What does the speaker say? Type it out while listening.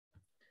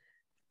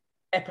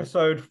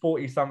episode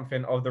 40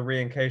 something of the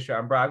Re and K show.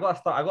 And bro, I gotta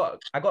start.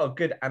 I got a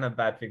good and a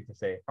bad thing to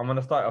say. I'm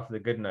gonna start off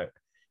with a good note.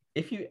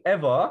 If you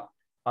ever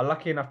are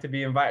lucky enough to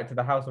be invited to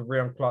the house of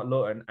Reon Clark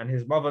Lawton and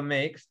his mother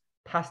makes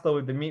pasta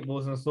with the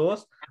meatballs and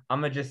sauce,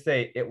 I'm gonna just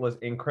say it was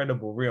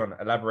incredible. Reon,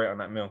 elaborate on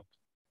that meal.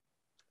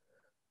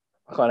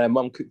 I can't know,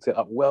 mum cooked it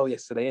up well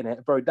yesterday,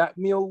 innit? Bro, that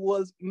meal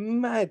was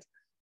mad.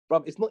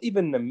 Bro, it's not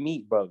even the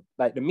meat, bro.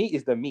 Like, the meat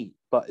is the meat,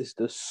 but it's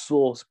the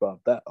sauce, bro.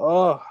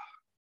 I'll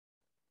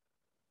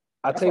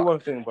That's tell you what one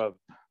thing, bro.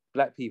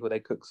 Black people, they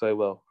cook so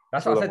well.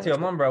 that's That's what all I I said to want your to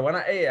say. mum, bro. When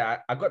I ate it,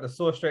 I got the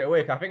sauce straight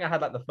away. I think I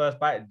had like the first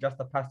bite, just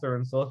the pasta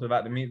and sauce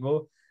without the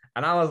meatball.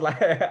 And I was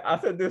like, I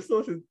said, this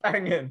sauce is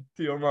banging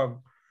to your mum.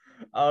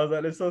 I was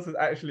like, this sauce is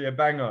actually a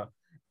banger.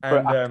 Bro,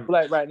 And I feel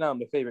like right now I'm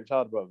the favorite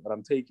child, bro, and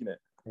I'm taking it.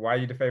 why are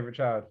you the favorite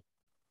child?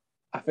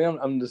 I think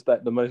I'm just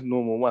like the most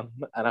normal one.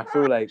 And I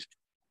feel like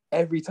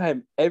every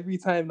time,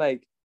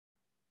 like,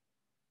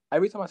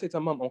 every time I say to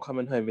my mum, I'm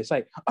coming home, it's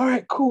like, all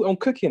right, cool, I'm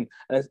cooking.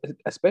 And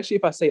especially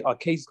if I say, our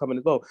case is coming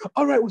as well.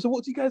 All right, well, so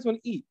what do you guys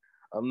want to eat?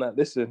 I'm like,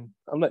 listen,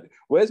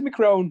 where's my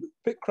crown?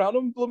 Pick crown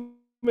on blooming.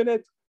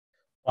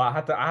 Well, I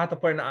had to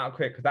point that out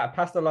quick because that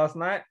pasta last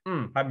night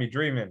had me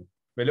dreaming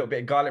with a little bit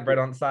of garlic bread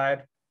on the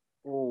side.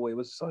 Oh, it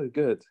was so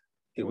good.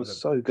 It It was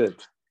was so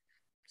good.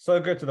 so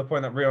good to the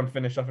point that Rion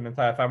finished off an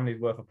entire family's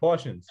worth of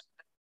portions.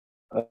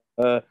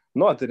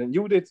 No, I didn't.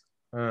 You did.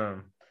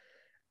 Um,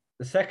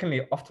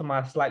 Secondly, off to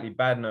my slightly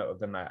bad note of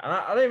the night, and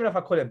I don't even know if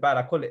I call it bad,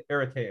 I call it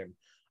irritating.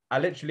 I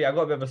got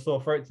a bit of a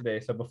sore throat today,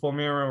 so before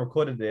me and Rion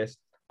recorded this,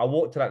 I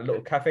walked to that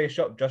little cafe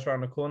shop just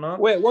around the corner.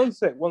 Wait, one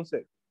sec.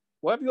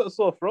 Why have you got a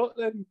sore throat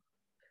then?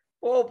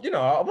 Well,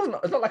 I wasn't.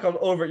 It's not like I was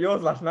over at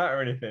yours last night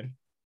or anything.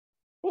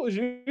 What was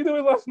you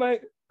doing last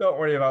night? Don't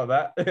worry about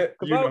that.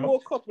 Because I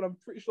woke up and I'm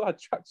pretty sure I had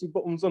tracksuit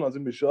bottoms on. I was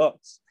in my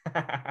shorts.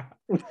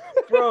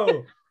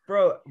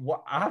 bro,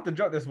 what, I have to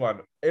drop this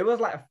one. It was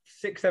like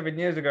 6-7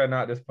 years ago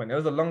now at this point. It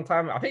was a long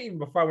time. I think even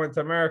before I went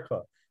to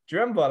America. Do you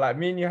remember, like,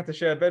 me and you had to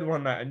share a bed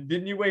one night, and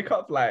didn't you wake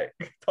up like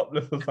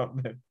topless or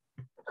something?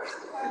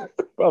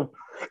 Bro,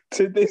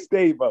 to this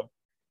day, bro,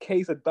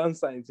 Kaysa had done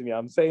something to me.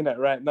 I'm saying that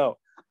right now.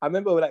 I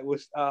remember like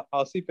I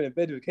was sleeping in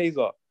bed with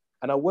Kaysa,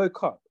 and I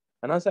woke up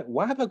and I was like,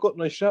 why have I got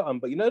no shirt on?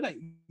 But you know that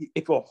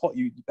if you're hot,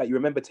 you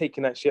remember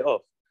taking that shit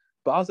off.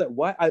 But I was like,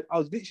 why? I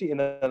was literally in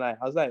the night.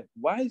 I was like,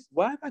 why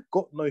have I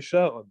got no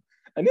shirt on?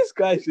 And this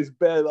guy's just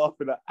bare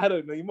laughing. Like, I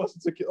don't know. You must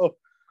have took it off.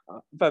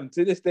 Fam,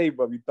 to this day,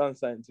 bro, you've done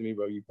something to me,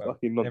 bro. You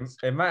fucking nuts.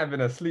 It might have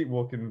been a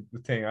sleepwalking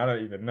thing. I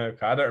don't even know.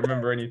 I don't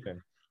remember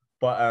anything.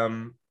 But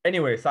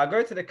anyway, so I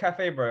go to the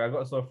cafe, bro. I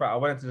got a sore throat. I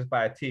wanted to just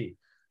buy a tea,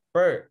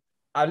 bro.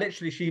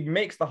 She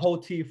makes the whole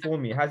tea for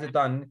me, has it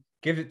done,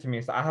 gives it to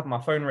me. So I have my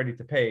phone ready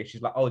to pay.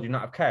 She's like, oh, do you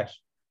not have cash?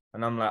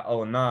 And I'm like,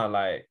 oh, nah,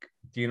 like,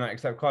 do you not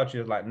accept card? She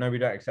was like, no, we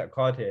don't accept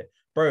card here.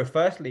 Bro,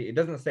 firstly, it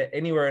doesn't say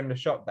anywhere in the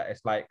shop that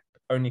it's like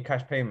only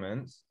cash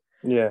payments.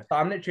 Yeah. So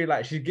I'm literally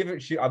like,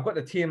 I've got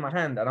the tea in my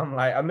hand and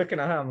I'm looking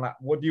at her. I'm like,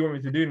 what do you want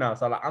me to do now?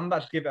 So I'm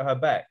about to give it her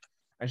back.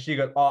 And she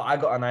goes, oh, I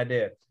got an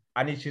idea.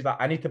 She's like,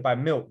 I need to buy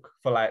milk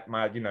for like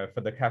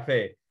for the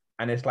cafe.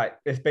 And it's like,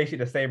 it's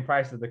basically the same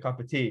price as the cup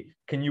of tea.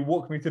 Can you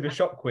walk me to the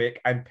shop quick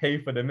and pay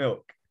for the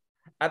milk?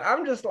 And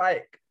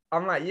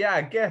I'm like, yeah,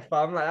 I guess.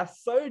 But I'm like,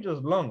 that's so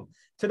just long.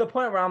 To the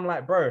point where I'm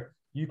like, bro,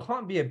 you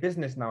can't be a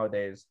business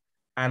nowadays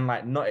and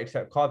like not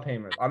accept card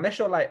payments. Unless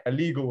you're like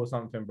illegal or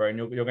something, bro, and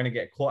you're gonna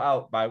get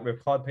caught out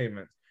with card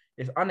payments.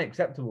 It's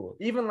unacceptable.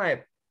 Even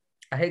like,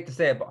 I hate to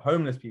say it, but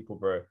homeless people,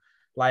 bro.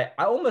 Like,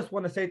 I almost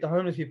want to say to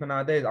homeless people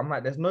nowadays, I'm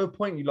like, there's no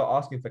point you lot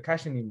asking for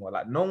cash anymore.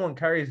 Like, no one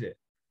carries it.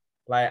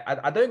 Like,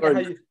 I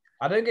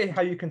don't get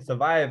how you can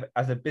survive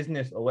as a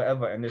business or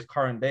whatever in this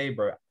current day,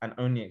 bro, and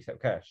only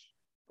accept cash.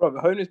 Bro,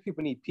 homeless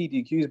people need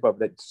PDQs, bro.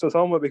 Like, so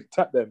someone will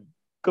tap them.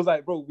 Because,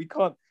 like, bro, we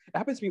can't. It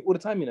happens to me all the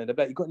time, you know. They're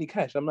like, you got any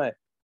cash? I'm like,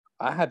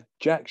 I have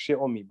jack shit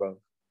on me, bro.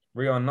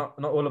 Reon,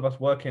 not all of us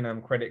work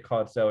in credit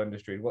card sale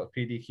industry. What's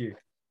PDQ?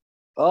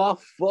 Oh,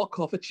 fuck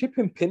off. A chip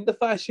and pin, the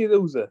fast shit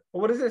loser.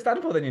 Well, what does it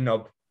stand for then, you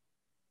knob?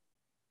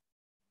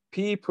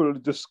 People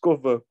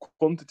discover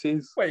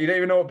quantities. Wait, you don't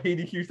even know what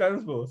PDQ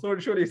stands for? So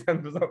surely it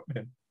stands for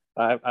something.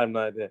 I have no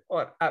idea.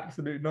 What an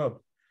absolute knob.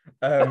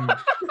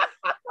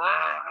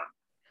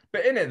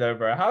 But in it though,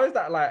 bro, how is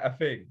that like a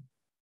thing?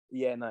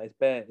 Yeah, no, it's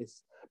bare.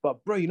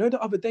 But bro, you know the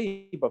other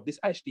day, bro, this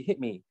actually hit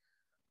me.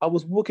 I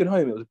was walking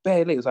home. It was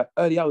bare late. It was like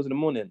early hours in the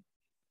morning,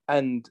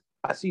 and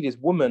I see this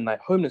woman, like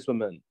homeless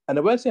woman. And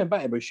the worst thing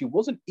about it, bro, she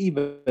wasn't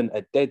even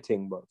a dead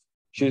thing, bro.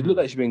 She looked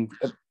like she'd been.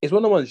 It's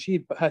one of the ones.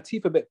 Her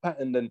teeth a bit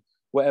patterned and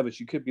whatever.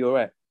 She could be all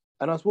right.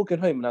 And I was walking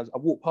home, and I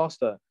walked past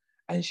her,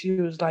 and she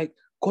was like,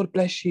 "God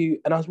bless you."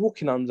 And I was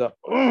walking. I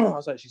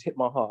was like, she's hit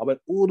my heart. I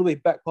went all the way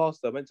back past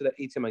her. I went to the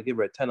ATM. I gave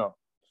her a tenner.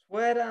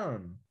 Swear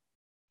down.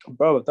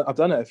 Bro, I've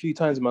done it a few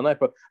times in my life,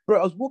 bro.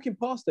 Bro, I was walking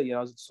past her, I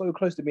was so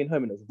close to being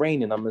home and it was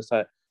raining. I'm just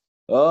like,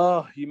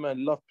 oh, you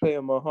man love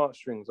playing my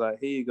heartstrings. Like,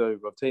 here you go,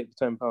 bro. Take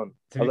the £10.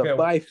 I was like,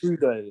 buy food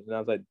though. And I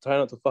was like, try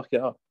not to fuck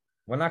it up.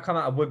 When I come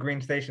out of Wood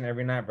Green Station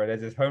every night, bro, there's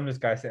this homeless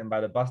guy sitting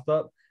by the bus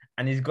stop.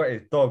 and he's got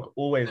his dog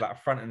always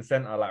like front and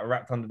center, like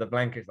wrapped under the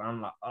blankets. And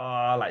I'm like,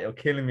 oh, like you're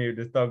killing me with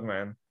this dog,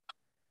 man.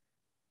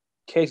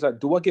 Case like,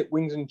 do I get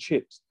wings and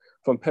chips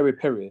from Peri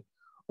Peri,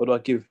 or do I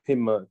give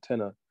him a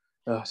tenner?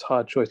 It's a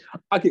hard choice.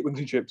 I get wings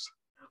and chips.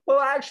 Well,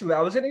 actually,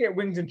 I was gonna get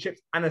wings and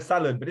chips and a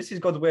salad, but this is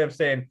God's way of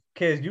saying,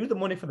 Kez, use the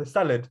money for the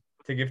salad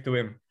to give to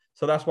him.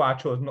 So that's why I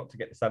chose not to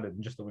get the salad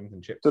and just the wings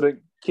and chips. So the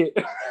kid.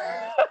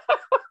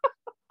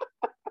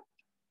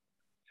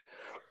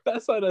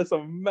 That sounded like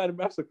some mad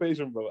maths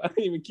equation, bro. I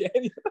didn't even get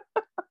any.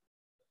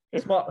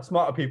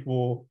 Smarter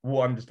people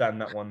will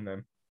understand that one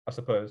then, I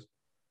suppose.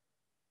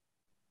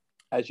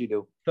 As you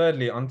do.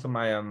 Thirdly, onto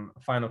my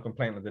final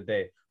complaint of the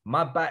day.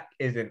 My back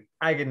is in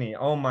agony.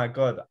 Oh my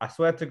God. I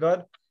swear to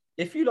God,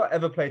 if you lot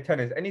ever play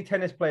tennis, any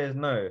tennis players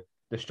know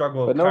the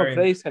struggle but of no carrying...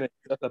 one plays tennis.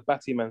 That's a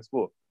batty man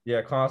sport.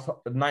 Yeah, class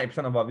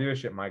 90% of our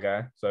viewership, my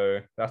guy. So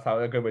that's how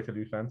a good way to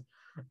lose fans.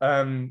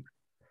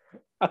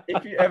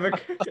 If you ever...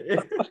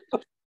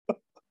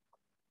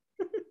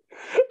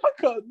 I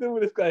can't deal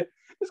with this guy.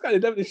 This guy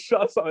definitely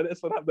shut us up and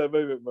let's not have that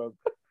moment, bro.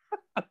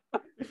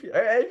 If you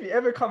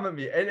ever come at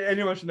me,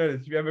 anyone should know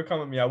this. If you ever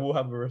come at me, I will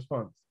have a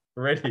response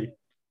ready.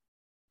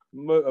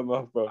 Motor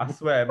mouth, bro. I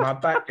swear, my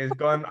back is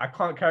gone. I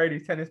can't carry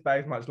these tennis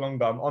bags much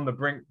longer. I'm on the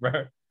brink,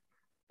 bro.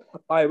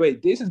 All right,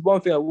 wait. This is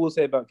one thing I will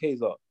say about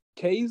Kaiser.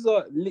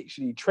 Kaiser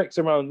literally treks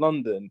around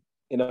London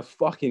in a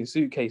fucking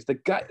suitcase. The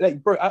guy,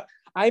 like, bro,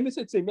 I even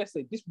said to him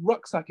yesterday, this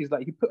rucksack is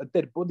like, you put a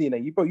dead body in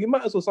it. You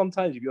might as well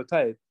sometimes, if you're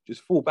tired,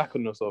 just fall back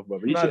on yourself, bro.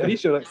 At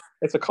least you're like,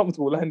 it's a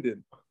comfortable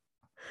landing.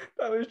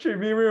 That was true.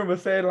 Me and Reon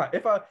was saying, like,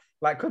 if I,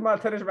 like, because my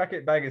tennis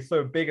racket bag is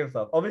so big and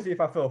stuff, obviously,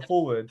 if I fell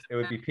forward, it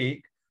would be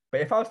peak.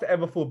 But if I was to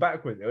ever fall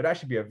backwards, it would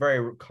actually be a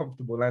very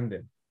comfortable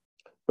landing.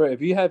 Bro,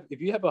 if you have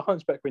a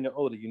hunchback when you're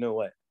older, you know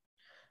why.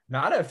 No,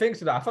 I don't think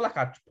so. Though. I feel like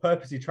I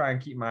purposely try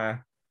and keep my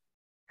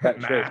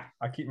back straight.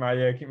 I keep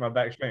my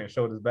back straight and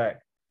shoulders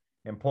back.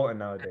 Important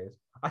nowadays.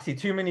 I see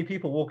too many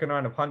people walking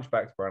around with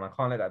hunchbacks, bro, and I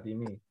can't let that be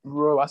me.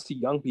 Bro, I see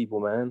young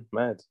people, man.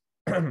 Mad.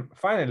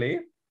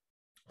 Finally,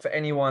 for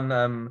anyone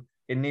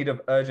in need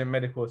of urgent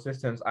medical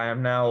assistance, I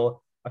am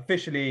now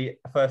officially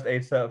first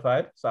aid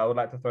certified. So I would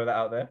like to throw that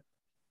out there.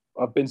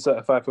 I've been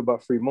certified for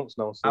about 3 months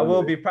now. So I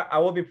will be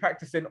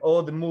practicing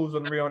all the moves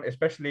on Reon,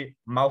 especially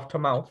mouth to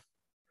mouth.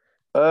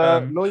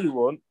 No, you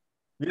won't.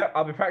 Yeah,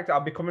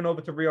 I'll be coming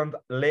over to Reon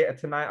later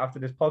tonight after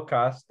this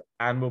podcast,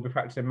 and we'll be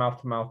practicing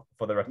mouth to mouth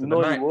for the rest of the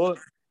night. You won't.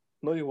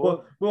 No, you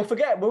won't. We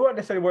won't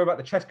necessarily worry about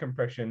the chest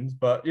compressions,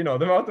 but you know,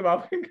 the mouth to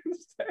mouth can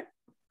stay.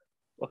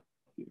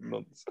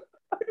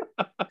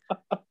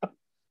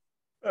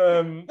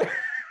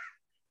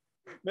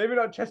 Maybe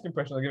not chest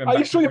compressions. Are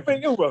you sure you're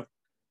feeling ill, bro?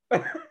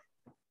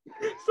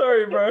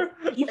 Sorry, bro.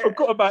 You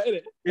forgot about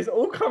it. It's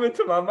all coming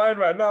to my mind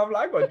right now. I'm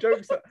like, I got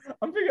jokes.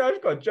 I'm thinking I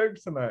just got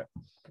jokes tonight.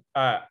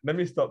 Let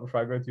me stop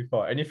before I go too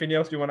far. Anything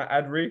else you want to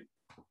add, Ree?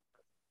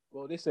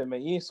 Well, listen,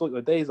 man, you ain't sort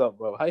your days out,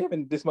 bro. How you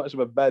having this much of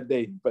a bad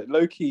day? But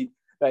low key,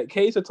 like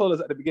Keisha told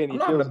us at the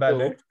beginning, I'm having a bad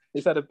day.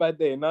 He's had a bad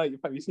day, and now you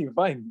seem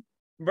fine,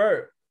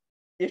 bro.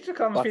 It's just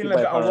because I'm feeling a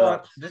bit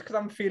unwell. Just because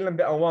I'm feeling a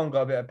bit unwell,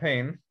 got a bit of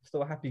pain.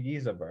 Still a happy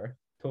geezer, bro.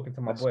 Talking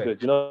to my boy.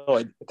 Good. You know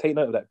what? Take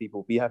note of that,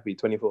 people. Be happy.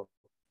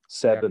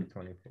 24/7.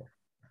 24.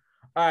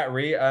 All right,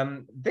 Ree.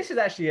 This is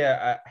actually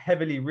a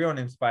heavily Reon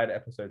inspired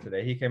episode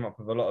today. He came up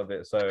with a lot of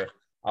it, so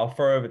I'll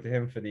throw over to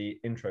him for the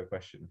intro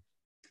question.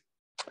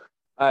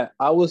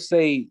 I will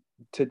say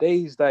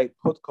today's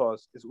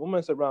podcast is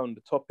almost around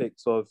the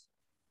topics of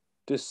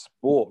this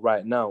sport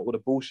right now, all the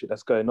bullshit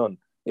that's going on.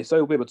 It's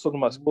so weird. We're talking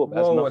about sport.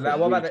 But what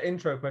about the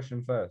intro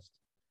question first?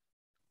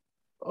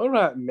 All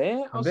right,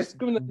 man. I was just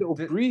giving a little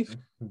brief.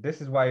 This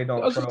is why you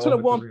don't. I was just trying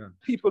to warm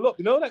people up.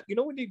 You know,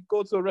 when you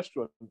go to a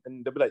restaurant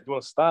and they'll be like, "Do you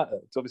want a starter?"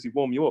 To obviously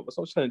warm you up. That's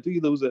what I was trying to do.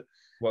 Loser.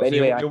 Well,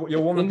 anyway, you're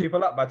warming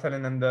people up by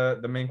telling them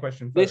the main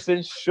question first.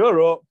 Listen, shut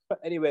up. But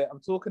anyway, I'm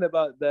talking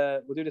about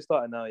we'll do the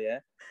starter now, yeah?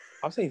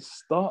 I'm saying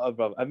starter,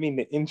 bro. I mean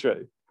the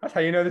intro. That's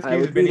how you know this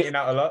game's been eating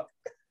out a lot.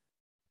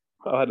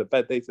 I had a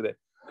bad day today.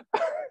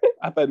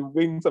 I've had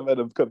wings. I've had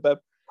a kebab.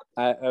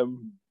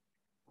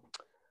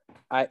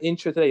 I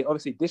intro today.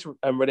 Obviously, this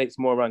relates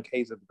more around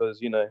Kaiser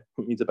because, you know,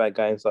 he's a bad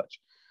guy and such.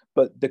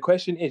 But the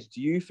question is,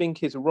 do you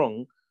think it's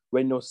wrong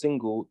when you're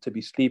single to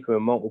be sleeping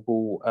with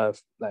multiple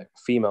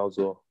females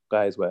or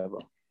guys, whatever?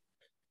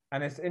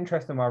 And it's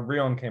interesting why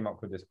Reon came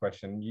up with this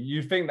question.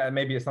 You think that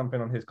maybe it's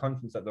something on his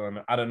conscience at the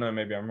moment. I don't know.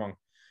 Maybe I'm wrong.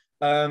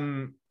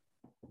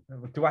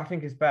 Do I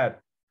think it's bad?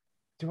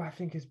 Do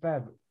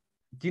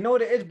you know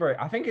what it is, bro?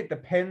 I think it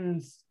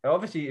depends.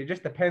 Obviously, it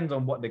just depends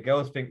on what the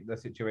girls think the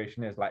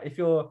situation is. Like, if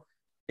you're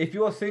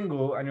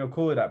single and you're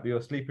cool with that, but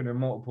you're sleeping with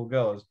multiple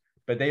girls,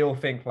 but they all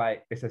think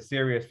like it's a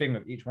serious thing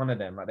with each one of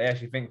them. Like, they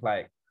actually think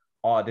like,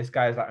 oh, this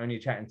guy's like only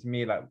chatting to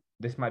me. Like,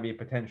 this might be a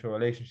potential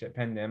relationship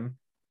pending.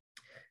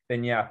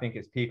 Then yeah, I think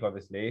it's peak,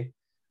 obviously.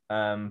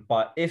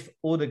 But if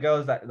all the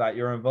girls that like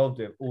you're involved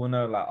with all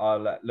know like, oh,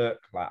 like, look,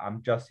 like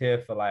I'm just here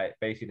for like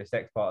basically the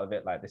sex part of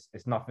it, like this,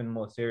 it's nothing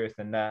more serious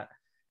than that,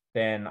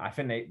 then I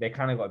think they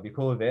kind of got to be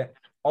cool with it.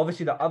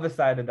 Obviously, the other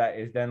side of that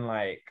is then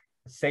like,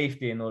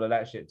 safety and all of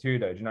that shit too,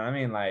 though. Do you know what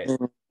I mean?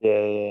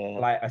 Yeah.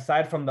 Like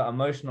aside from the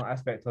emotional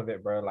aspect of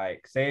it, bro.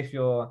 Like, say if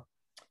you're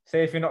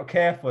not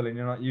careful and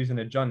you're not using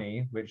a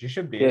Johnny, which you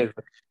should be.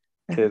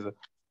 Cheers.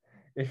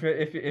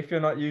 If you're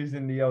not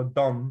using the old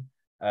Dom,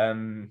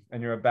 and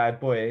you're a bad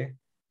boy,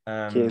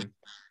 Cheers.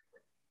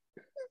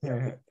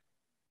 anyway,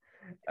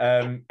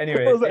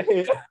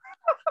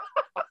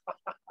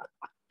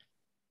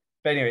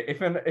 but anyway,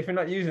 if you're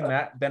not using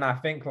that, then I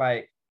think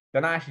like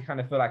then I actually kind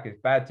of feel like it's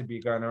bad to be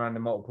going around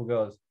in multiple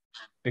girls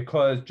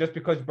because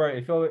bro,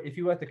 if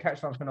you were to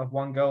catch something off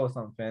one girl or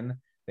something,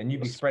 then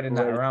you'd be spreading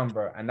that around,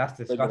 bro, and that's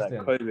disgusting.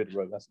 Like COVID,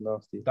 bro, that's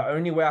nasty. The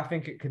only way I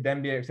think it could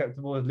then be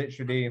acceptable is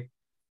literally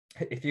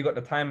if you got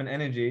the time and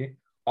energy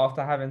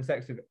after having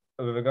sex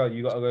with a girl,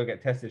 you got to go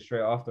get tested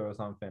straight after or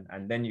something,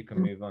 and then you can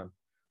move on.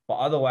 But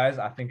otherwise,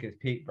 I think it's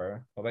peak, bro.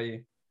 What about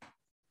you?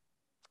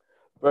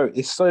 Bro,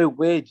 it's so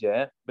weird,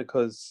 yeah,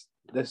 because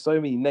there's so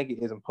many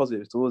negatives and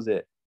positives towards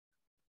it.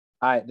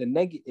 The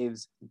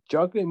negatives,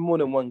 juggling more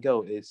than one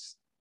girl is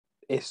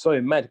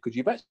so mad because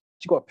you've actually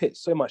got to put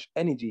so much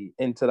energy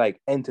into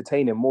like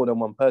entertaining more than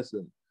one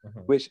person,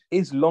 which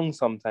is long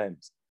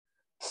sometimes.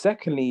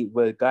 Secondly,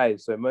 we're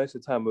guys, so most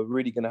of the time we're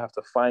really gonna have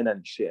to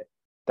finance shit.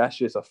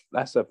 That's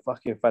a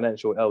fucking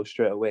financial L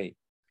straight away.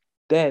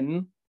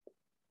 Then,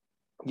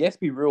 yes,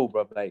 be real,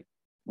 bro. Like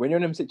when you're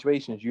in them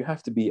situations, you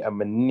have to be a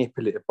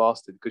manipulative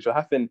bastard because you're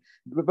having,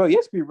 bro.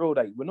 Yes, be real.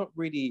 Like we're not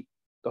really.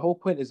 The whole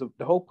point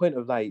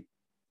of like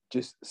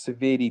just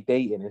severely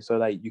dating, and so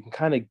like you can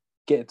kind of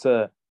get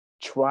to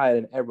trial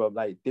and error of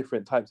like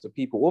different types of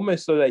people,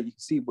 almost so that you can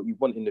see what you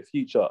want in the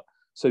future.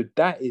 So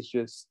that is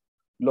just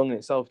long in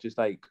itself, just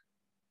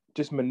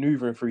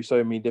maneuvering through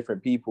so many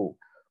different people.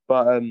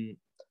 But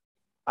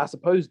I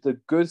suppose the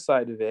good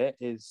side of it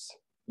is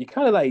you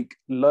kind of like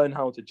learn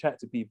how to chat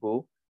to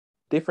people.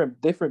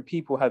 Different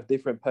people have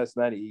different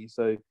personalities,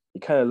 so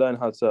you kind of learn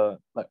how to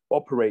like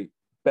operate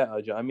better.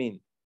 Do you know what I mean?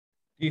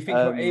 Do you think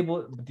you're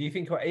able? Do you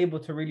think you're able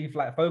to really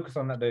like focus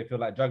on that though? If you're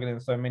like juggling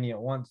so many at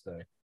once,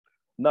 though.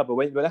 No,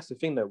 but that's the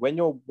thing though. When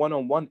you're one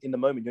on one in the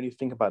moment, you only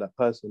think about that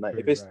person. Like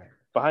if it's right.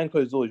 behind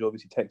closed doors, you're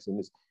obviously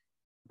texting.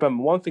 But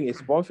one thing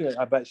that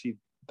I've actually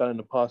done in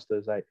the past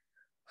is like,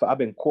 I've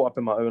been caught up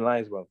in my own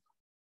lies, bro.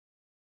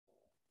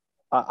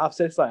 I've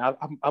said like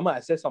I might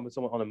have said something to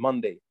someone on a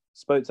Monday,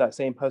 spoke to that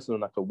same person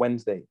on like a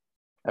Wednesday,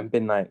 and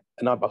been like,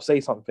 and I'll say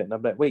something, and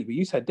I'm like, wait, but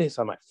you said this.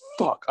 I'm like,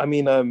 fuck. But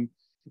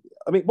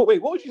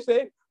wait, what was you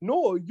saying?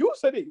 No, you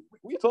said it.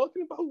 What are you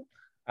talking about?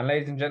 And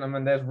ladies and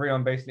gentlemen, there's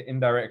Reon basically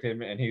indirectly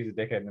admitting he was a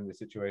dickhead in this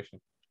situation.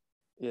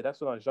 Yeah,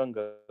 that's when I was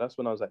younger. That's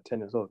when I was like 10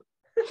 years old.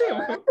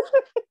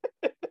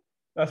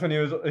 That's when he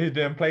was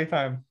doing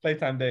playtime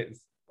dates.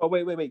 Oh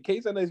wait.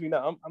 Kaysa knows me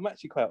now. I'm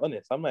actually quite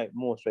honest. I'm like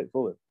more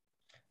straightforward.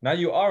 Now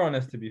you are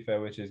honest, to be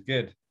fair, which is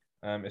good,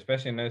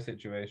 especially in those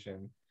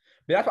situations.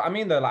 But that's what I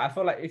mean, though. Like I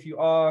feel like if you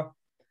are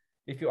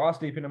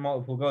sleeping with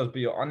multiple girls, but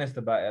you're honest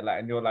about it, like,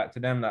 and you're like to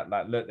them that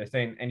like, look, this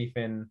ain't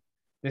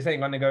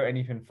gonna go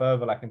anything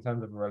further, like in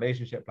terms of a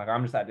relationship. Like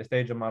I'm just at the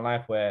stage of my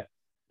life where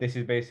this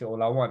is basically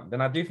all I want. Then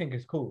I do think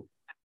it's cool.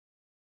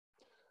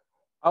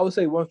 I would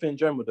say one thing in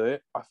general though.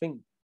 I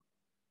think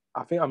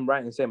I'm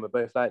right in saying we're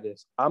both like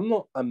this. I'm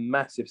not a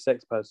massive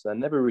sex person. I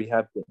never really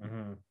have been.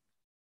 Mm-hmm.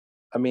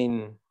 I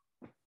mean,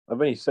 I've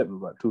only slept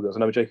with like 2 girls,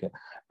 and I'm joking.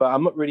 But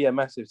I'm not really a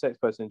massive sex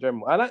person in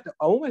general. I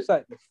almost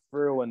like the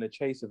thrill and the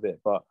chase of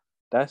it, but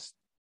that's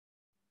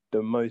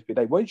the most.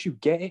 Like once you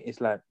get it,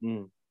 it's like,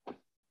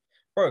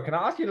 Bro, can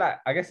I ask you, like,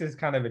 I guess it's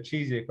kind of a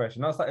cheesier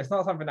question. It's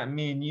not something that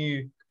me and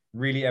you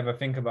really ever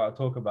think about or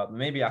talk about. But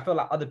maybe I feel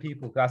like other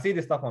people, because I see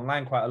this stuff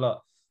online quite a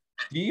lot.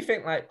 Do you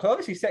think like, because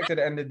obviously sex at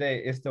the end of the day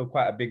is still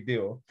quite a big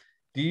deal.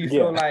 Do you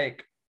feel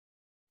like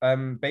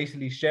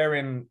basically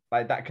sharing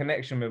like that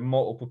connection with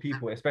multiple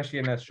people, especially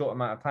in a short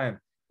amount of time,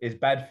 is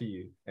bad for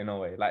you in a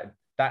way? Like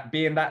that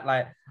being that,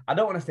 like, I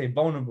don't want to say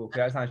vulnerable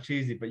because that sounds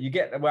cheesy, but you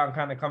get where I'm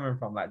kind of coming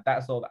from, like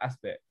that sort of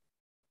aspect.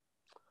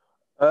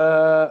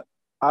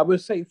 I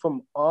would say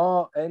from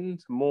our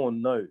end, more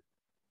no,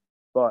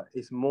 but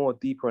it's more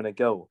deeper in a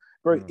girl,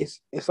 bro.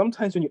 It's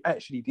sometimes when you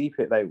actually deep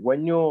it, like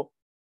when you're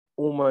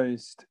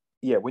almost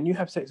when you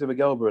have sex with a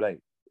girl, bro, like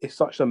it's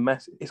such a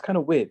massive. It's kind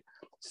of weird.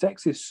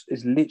 Sex is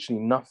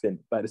literally nothing,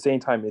 but at the same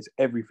time, it's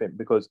everything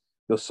because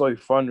you're so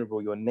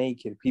vulnerable. You're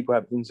naked. People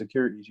have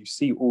insecurities. You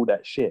see all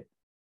that shit,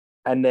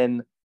 and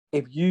then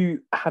if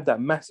you have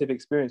that massive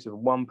experience with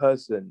one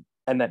person,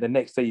 and that the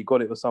next day you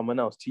got it with someone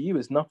else, to you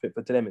it's nothing,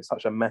 but to them it's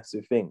such a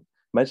massive thing.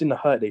 Imagine the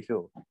hurt they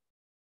feel.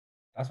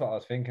 That's what I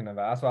was thinking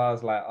about. That's why I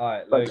was like, all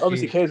right, but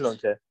obviously Kaysa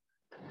don't care.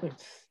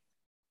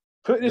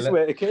 Put it this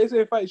way, if Kaysa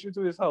invites you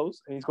to his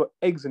house and he's got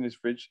eggs in his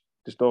fridge,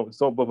 just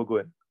don't bother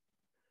going.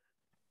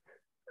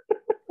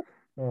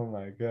 Oh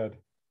my god.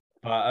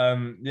 But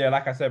yeah,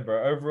 like I said,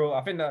 bro, overall,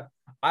 I think that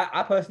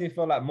I personally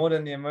feel like more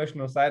than the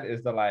emotional side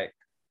is the like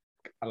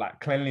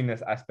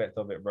cleanliness aspect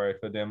of it, bro. If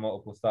you're doing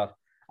multiple stuff,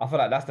 I feel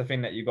like that's the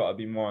thing that you got to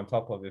be more on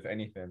top of, if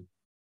anything.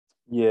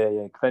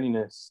 Yeah,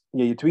 cleanliness.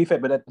 Yeah, to be fair,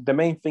 but the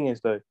main thing is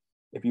though,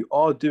 if you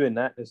are doing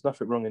that, there's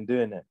nothing wrong in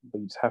doing it,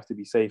 but you just have to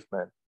be safe,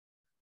 man.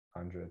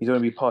 100. He's going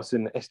to be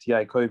passing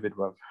STI COVID,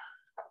 bro.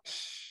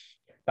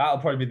 That'll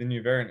probably be the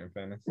new variant, in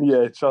fairness.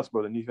 Yeah, trust,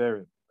 bro, the new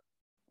variant.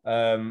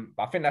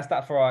 I think that's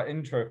that for our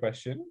intro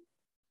question.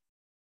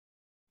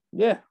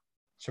 Yeah.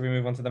 Should we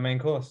move on to the main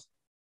course?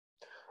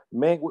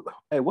 Hey,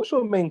 what's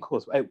your main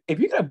course? Hey, if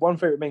you could have one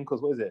favorite main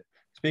course, what is it?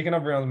 Speaking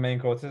of Reon's main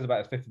course, this is about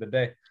his fifth of the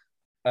day.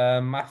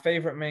 My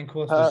favorite main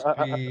course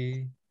would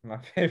be my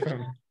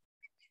favorite.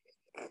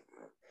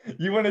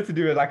 You wanted to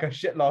do it like a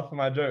shit laugh for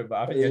my joke, but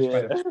I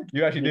think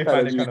you actually do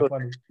find it kind of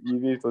funny. You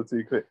moved on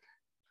too quick.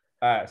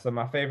 All right, so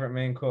my favorite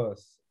main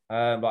course,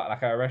 but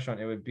like at a restaurant,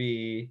 it would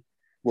be.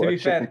 What,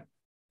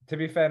 To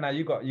be fair, now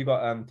you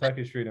got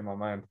Turkish food in my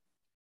mind.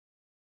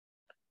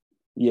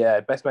 Yeah,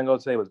 best Bengal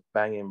today was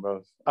banging,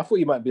 bro. I thought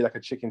you might be like a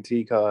chicken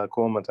tikka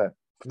korma type.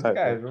 This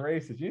guy is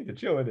racist. You need to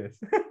chill with this.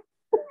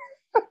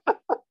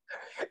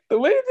 The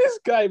way this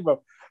guy,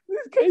 bro,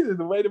 this case is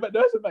the way about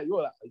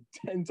you're like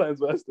 10 times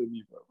worse than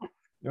me, bro.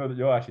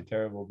 You're actually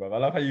terrible, bro. I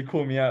love how you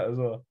call me out as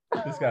well.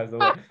 This guy's the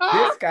way.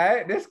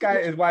 This guy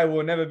is why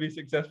we'll never be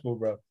successful,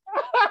 bro.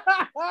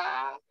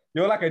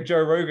 You're like a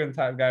Joe Rogan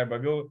type guy,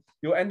 bro.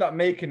 You'll end up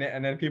making it,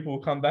 and then people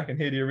will come back and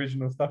hear the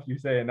original stuff you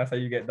say, and that's how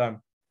you get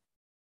done.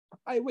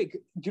 Hey, wait, do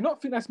you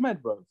not think that's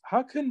mad, bro?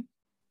 How can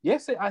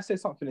yesterday I said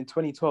something in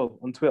 2012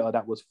 on Twitter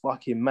that was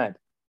fucking mad?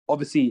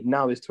 Obviously,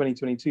 now it's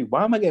 2022.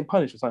 Why am I getting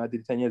punished for something I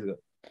did 10 years ago?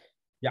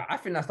 Yeah, I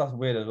think that stuff's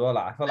weird as well.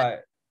 Like, I feel like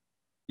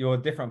you're a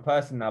different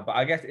person now. But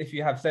I guess if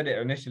you have said it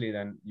initially,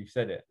 then you've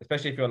said it.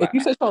 Especially if you're like... If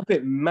you said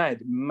something mad,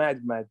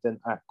 then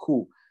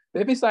cool.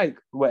 But if it's like,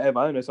 whatever,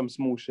 I don't know, some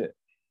small shit.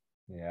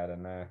 Yeah, I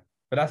don't know.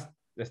 But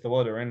that's the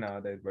world we're in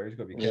nowadays, bro. You just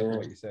got to be careful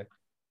what you say.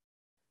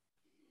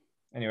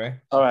 Anyway.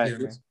 All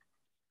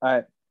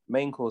right.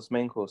 Main course.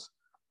 All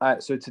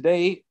right, so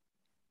today,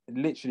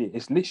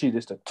 it's literally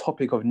just a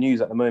topic of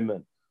news at the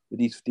moment.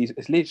 These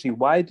it's literally,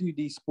 why do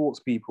these sports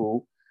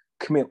people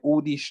commit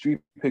all these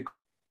stupid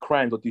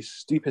crimes or do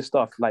stupid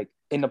stuff like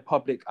in the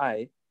public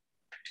eye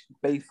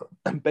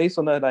based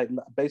on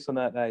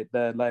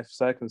their life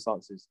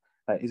circumstances?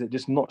 Like, is it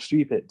just not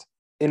stupid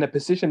in a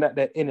position that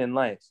they're in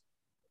life?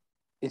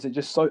 Is it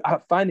just so? I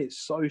find it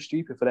so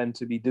stupid for them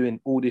to be doing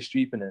all this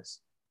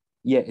stupidness,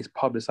 yet it's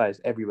publicized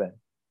everywhere.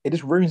 It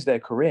just ruins their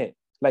career.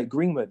 Like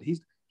Greenwood,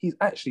 he's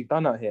actually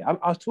done out here.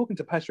 I was talking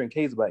to Pastor and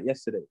Kays about it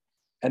yesterday,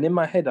 and in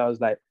my head I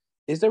was like,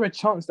 is there a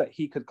chance that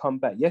he could come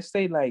back?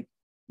 Yesterday,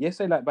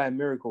 by a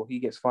miracle, he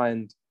gets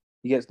fined.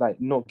 He gets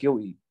like not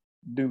guilty.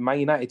 Do Man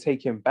United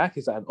take him back?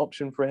 Is that an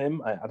option for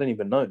him? I don't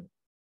even know.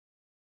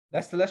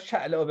 Let's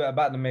chat a little bit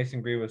about the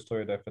Mason Greenwood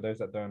story though, for those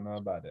that don't know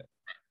about it.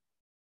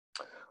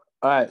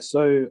 All right,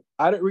 so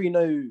I don't really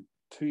know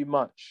too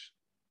much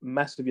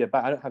massively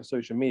about. I don't have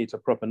social media to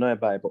proper know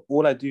about it, but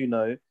all I do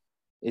know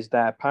is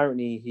that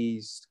apparently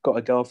he's got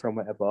a girlfriend,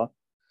 whatever,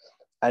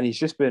 and he's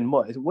just been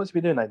what's he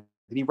been doing? Like,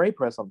 did he rape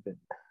her or something?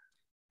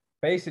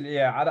 Basically,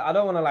 yeah. I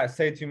don't want to like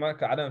say too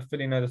much. I don't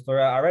fully know the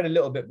story. I read a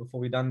little bit before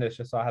we done this,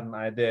 just so I had an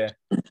idea.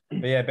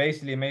 But yeah,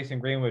 basically Mason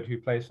Greenwood,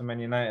 who plays for Man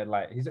United,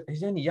 like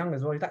he's only young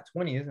as well. He's like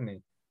 20, isn't he?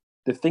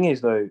 The thing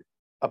is, though,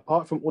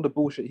 apart from all the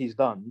bullshit he's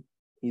done,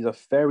 he's a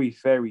very,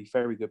 very,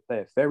 very good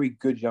player. Very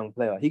good young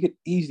player. He could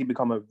easily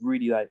become a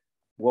really like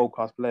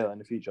world-class player in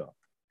the future.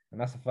 And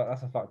that's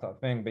a fucked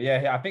up thing. But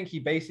yeah, I think he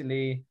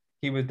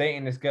was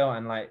dating this girl,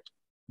 and like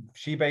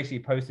she basically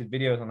posted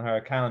videos on her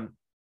account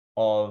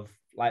of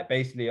like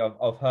basically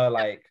of her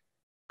like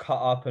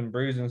cut up and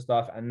bruised and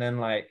stuff. And then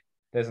like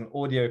there's an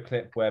audio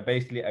clip where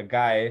basically a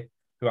guy,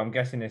 who I'm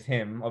guessing is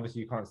him,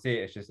 obviously you can't see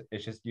it,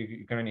 it's just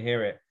you can only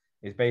hear it,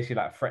 is basically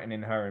like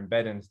threatening her in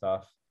bed and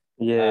stuff.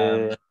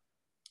 Yeah.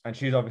 And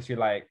she's obviously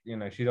like,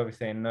 she's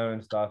obviously saying no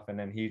and stuff. And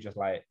then he's just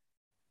like,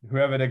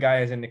 whoever the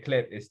guy is in the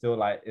clip is still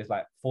like, is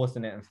like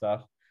forcing it and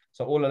stuff.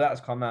 So all of that's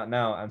come out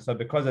now. And so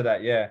because of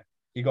that, yeah,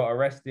 he got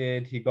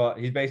arrested.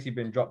 He's basically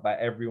been dropped by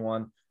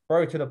everyone.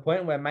 Bro, to the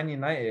point where Man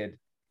United,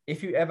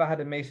 if you ever had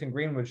a Mason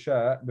Greenwood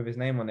shirt with his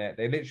name on it,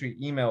 they literally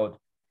emailed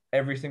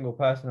every single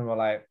person and were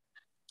like,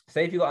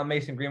 say if you got a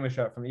Mason Greenwood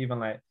shirt from even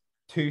like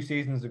 2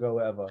 seasons ago,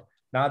 whatever.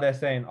 Now they're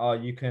saying, oh,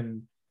 you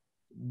can,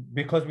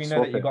 because we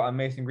know that you got a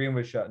Mason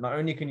Greenwood shirt, not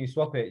only can you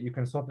swap it, you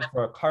can swap it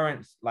for a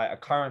current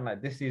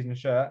like this season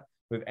shirt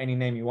with any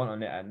name you want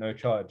on it at no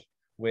charge,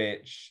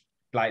 which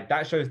like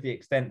that shows the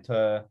extent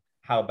to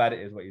how bad it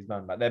is what he's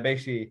done. Like they're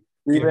basically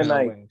even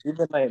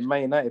like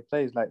Man United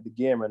players like De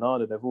Gea and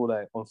Ronaldo, they've all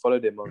like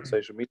unfollowed him on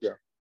social media.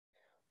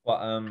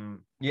 But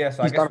yeah,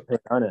 so he's I guess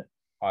done it.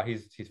 Oh,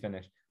 he's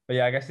finished. But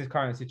yeah, I guess his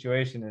current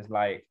situation is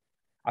like,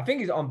 I think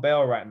he's on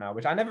bail right now,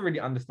 which I never really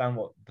understand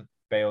what the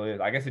bail is.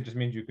 I guess it just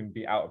means you can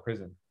be out of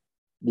prison.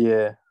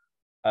 Yeah.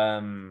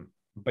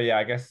 But yeah,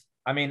 I guess,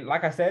 I mean,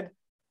 like I said,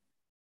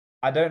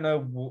 I don't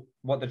know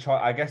what the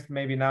charge. I guess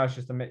maybe now it's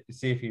just to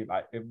see if he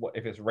like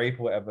if it's rape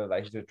or whatever,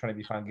 like he's just trying to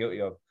be found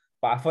guilty of.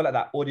 But I feel like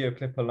that audio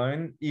clip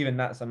alone, even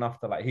that's enough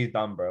to like he's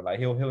done, bro. Like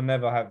he'll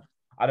never have.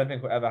 I don't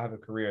think he'll ever have a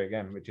career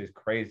again, which is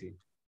crazy.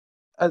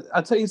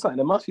 I'll tell you something.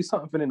 There must be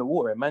something in the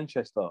water in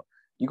Manchester.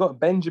 You got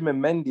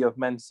Benjamin Mendy of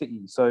Man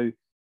City. So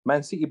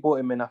Man City bought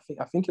him in. I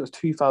think it was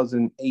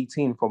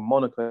 2018 from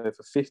Monaco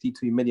for £52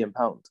 million.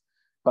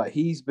 but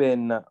he's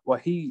been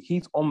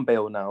he's on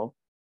bail now,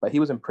 but he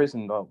was in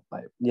prison.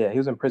 He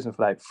was in prison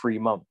for like 3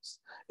 months.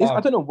 I Oh,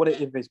 don't know what it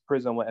is, if it's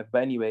prison or whatever.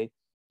 But anyway,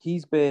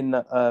 he's been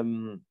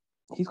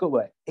he's got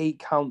what 8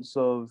 counts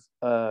of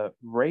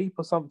rape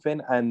or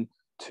something, and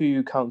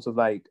 2 counts of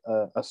like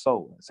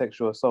assault,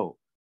 sexual assault.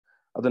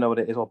 I don't know what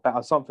it is, or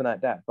something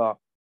like that. But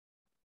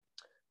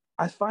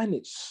I find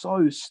it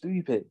so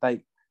stupid.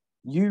 Like,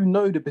 you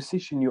know the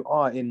position you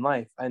are in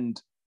life,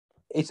 and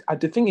it's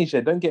the thing is,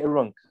 yeah, don't get it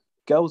wrong.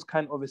 Girls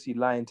can obviously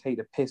lie and take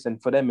the piss,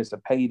 and for them it's a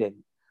payday.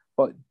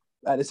 But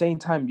at the same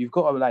time, you've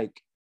got to like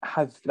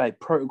have like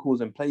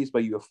protocols in place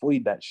where you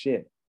avoid that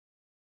shit.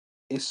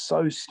 It's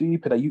so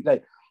stupid.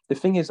 Like the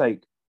thing is,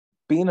 like,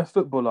 being a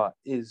footballer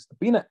is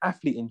being an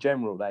athlete in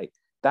general. Like,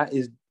 that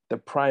is the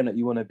prime that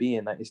you want to be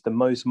in. Like, it's the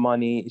most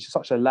money. It's just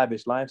such a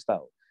lavish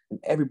lifestyle, and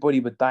everybody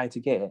would die to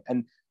get it.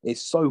 And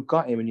it's so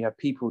gutting when you have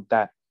people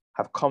that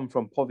have come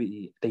from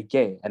poverty, they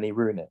get it and they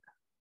ruin it.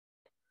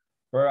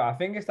 bro, I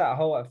think it's that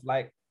whole of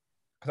like,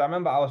 because I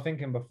remember I was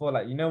thinking before,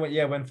 like, you know what,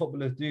 yeah, when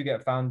footballers do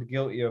get found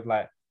guilty of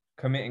like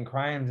committing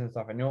crimes and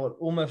stuff, and you're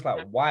almost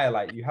like, why?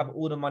 Like, you have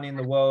all the money in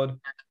the world,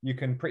 you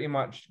can pretty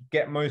much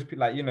get most people,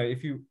 like, you know,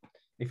 if you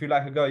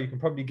like a girl, you can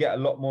probably get a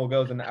lot more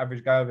girls than the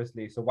average guy,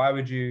 obviously. So why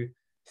would you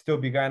still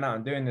be going out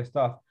and doing this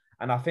stuff?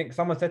 And I think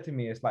someone said to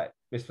me, it's like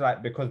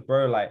because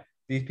bro, like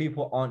these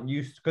people aren't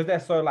used because they're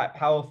so like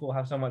powerful,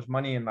 have so much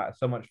money and like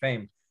so much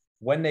fame.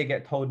 When they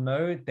get told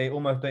no, they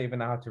almost don't even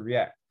know how to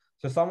react.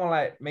 So someone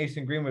like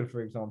Mason Greenwood,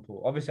 for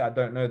example, obviously I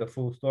don't know the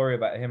full story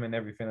about him and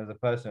everything as a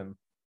person,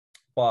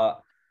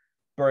 but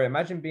bro,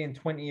 imagine being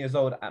 20 years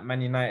old at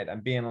Man United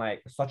and being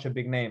like such a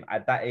big name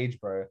at that age,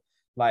 bro.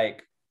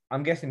 Like,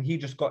 I'm guessing he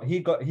gets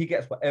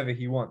whatever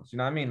he wants. You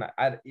know what I mean?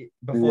 Like,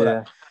 before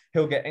that, Yeah.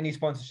 he'll get any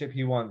sponsorship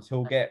he wants.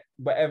 He'll get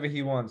whatever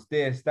he wants,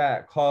 this,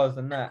 that, cars,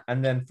 and that.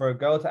 And then for a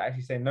girl to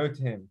actually say no to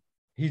him,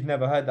 he's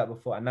never heard that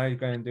before, and now he's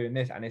going and doing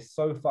this, and it's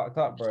so fucked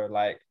up, bro.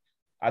 Like,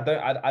 I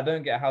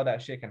don't get how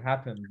that shit can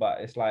happen,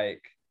 but it's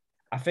like,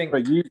 I think,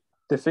 But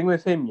the thing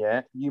with him,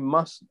 yeah, you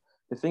must.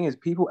 The thing is,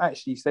 people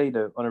actually say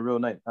though, on a real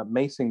note, that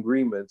Mason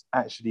Greenwood's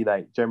actually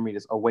like generally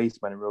just a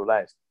waste man in real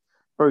life.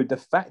 Bro, the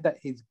fact that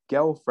his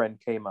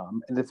girlfriend came out,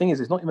 and the thing is,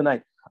 it's not even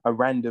like a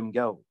random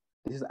girl.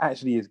 This is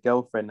actually his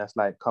girlfriend that's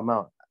like come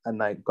out and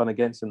like gone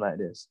against him like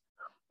this.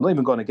 Not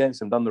even gone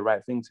against him, done the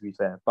right thing to be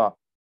fair. But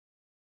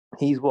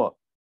he's what?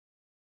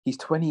 He's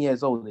 20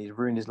 years old and he's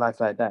ruined his life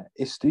like that.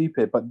 It's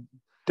stupid. But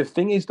the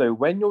thing is though,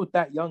 when you're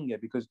that young, yeah,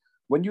 because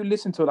when you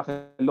listen to like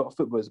a lot of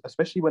footballers,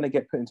 especially when they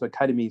get put into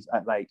academies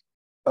at like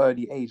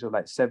early age of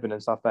like 7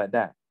 and stuff like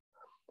that,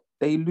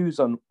 they lose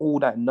on all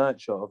that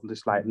nurture of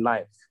this like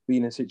life,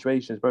 being in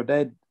situations, bro.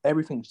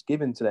 Everything's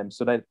given to them.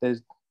 So that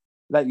there's,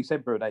 like you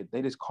said, bro, like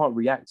they just can't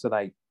react to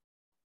like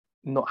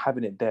not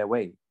having it their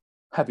way,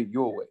 have it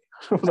your way.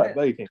 I was I like, didn't,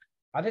 Burger King.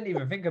 I didn't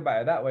even think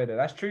about it that way though.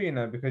 That's true, you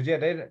know, because yeah,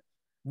 they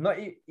not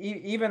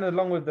even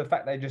along with the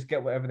fact they just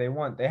get whatever they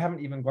want, they haven't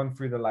even gone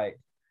through the like.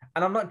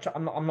 And I'm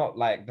not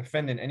like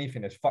defending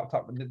anything. It's fucked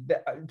up.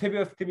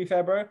 To be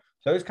fair, bro,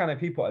 those kind of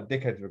people are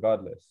dickheads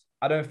regardless.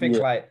 I don't think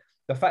Yeah. like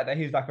the fact that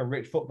he's like a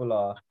rich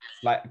footballer,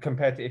 like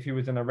compared to if he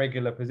was in a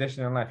regular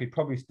position in life, he'd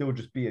probably still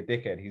just be a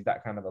dickhead. He's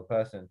that kind of a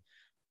person.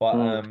 But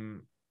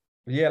Mm.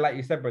 yeah, like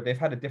you said, bro, they've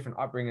had a different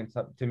upbringing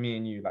to me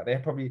and you. Like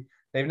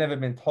they've never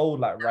been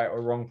told like right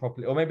or wrong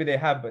properly, or maybe they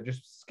have, but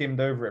just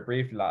skimmed over it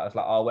briefly. Like it's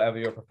like, oh, whatever,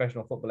 you're a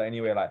professional footballer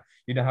anyway. Like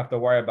you don't have to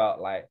worry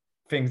about like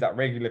things that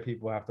regular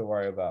people have to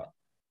worry about.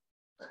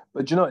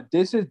 But you know what?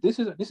 This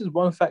is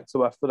one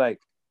factor I feel like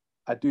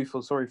I do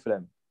feel sorry for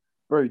them,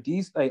 bro.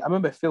 These like I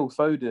remember Phil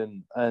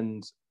Foden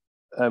and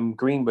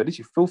Greenwood.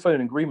 Literally, Phil Foden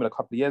and Greenwood a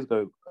couple of years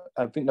ago.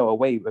 I think they were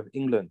away with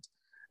England,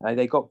 and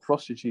they got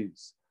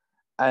prostitutes.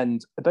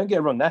 And don't get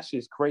it wrong, that's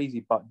just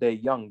crazy. But they're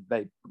young.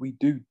 We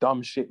do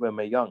dumb shit when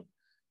we're young,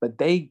 but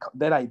they're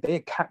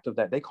capped of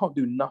that. They can't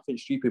do nothing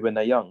stupid when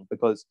they're young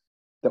because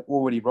they're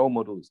already role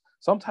models.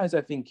 Sometimes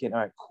they're thinking, all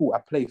right, cool, I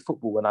play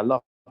football and I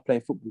love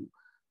playing football.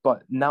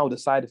 But now the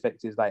side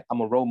effect is like I'm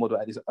a role model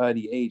at this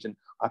early age and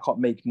I can't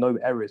make no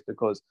errors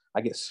because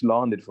I get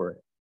slandered for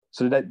it.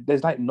 So that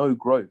there's like no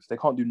growth. They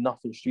can't do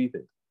nothing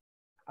stupid.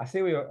 I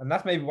see what you're, and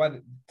that's maybe why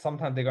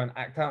sometimes they go and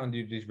act out and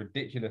do these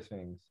ridiculous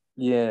things,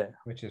 Yeah.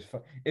 which is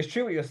it's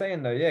true what you're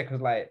saying though, yeah,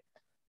 because like,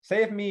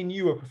 say if me and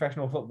you were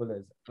professional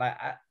footballers, like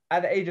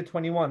at the age of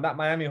 21, that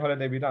Miami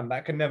holiday we done,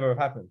 that could never have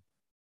happened.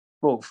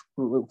 Well,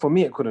 for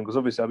me it couldn't because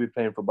obviously I'll be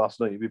playing for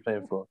Barcelona. You'll be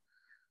playing for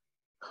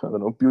I don't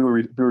know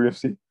Bury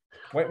FC.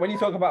 When you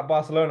talk about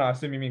Barcelona, I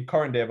assume you mean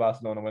current day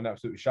Barcelona when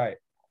absolutely shite.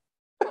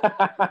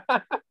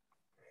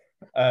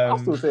 I'll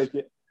still Um, take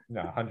it.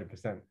 no,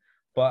 100%.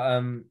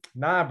 But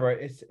nah, bro,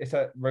 it's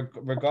a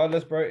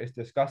regardless, bro, it's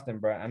disgusting,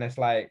 bro, and it's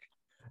like,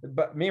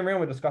 but me and Rion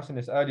were discussing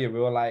this earlier. We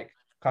were like,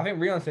 I think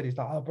Rion said he's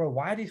like, oh, bro,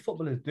 why are these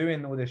footballers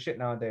doing all this shit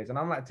nowadays? And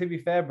I'm like, to be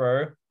fair,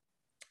 bro,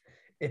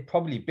 it's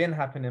probably been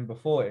happening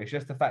before. It's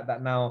just the fact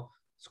that now,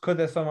 because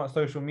there's so much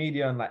social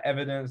media and like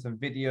evidence and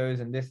videos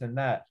and this and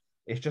that,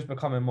 it's just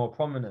becoming more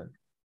prominent.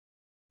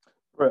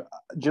 Bro,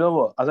 do you know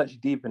what? I was actually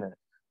deep in it.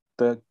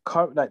 The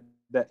current, like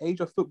the age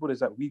of footballers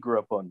that we grew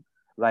up on,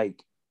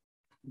 like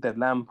the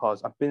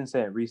Lampards. I've been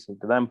saying recently,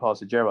 the Lampards,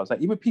 the Gerrards,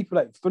 like even people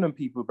like Fulham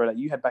people, bro. Like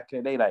you had back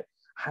in the day, like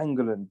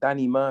Hangeland,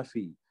 Danny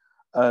Murphy.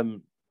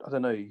 I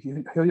don't know.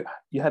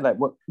 You had like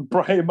what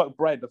Brian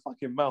McBride, the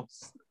fucking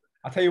mouse.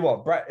 I tell you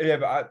what, Brad. Yeah,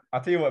 but I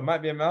tell you what, it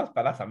might be a mouse,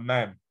 but that's a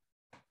man.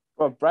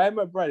 But Brian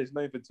McBride is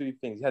known for two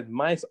things. He had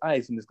mice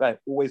eyes, and this guy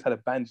always had a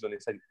bandage on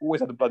his head. He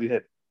always had a bloody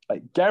head,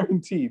 like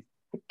guaranteed,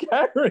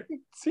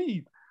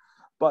 guaranteed.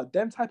 But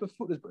them type of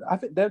footballers, bro, I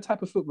think them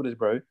type of footballers,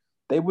 bro,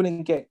 they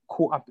wouldn't get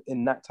caught up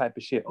in that type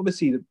of shit.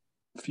 Obviously,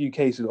 a few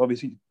cases,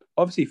 obviously,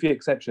 a few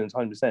exceptions,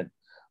 100%.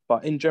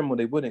 But in general,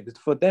 they wouldn't. Because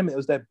for them, it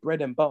was their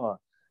bread and butter.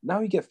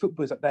 Now you get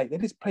footballers like that. They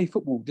just play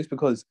football just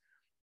because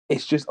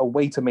it's just a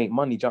way to make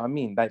money. Do you know what I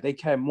mean? Like they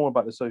care more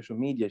about the social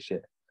media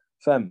shit.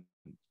 Fam,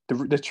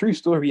 the true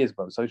story is,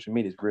 bro, social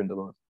media's ruined the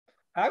world.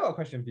 I got a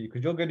question for you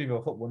because you're good with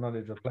your football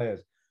knowledge of players.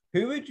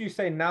 Who would you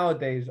say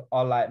nowadays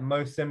are like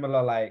most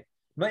similar, like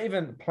not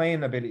even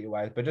playing ability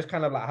wise, but just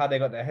kind of like how they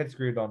got their head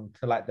screwed on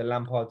to like the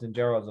Lampards and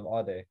Gerrards of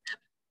our day?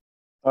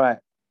 All right.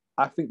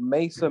 I think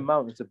Mason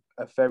Mount is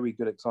a very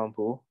good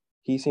example.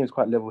 He seems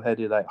quite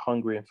level-headed, like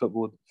hungry in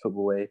football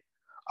way.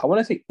 I want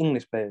to say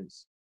English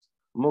players.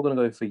 I'm not going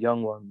to go for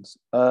young ones.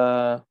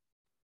 I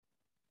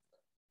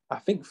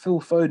think Phil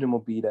Foden will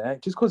be there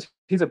just because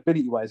his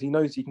ability-wise, he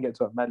knows he can get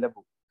to a mad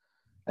level.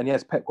 And he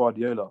has Pep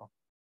Guardiola.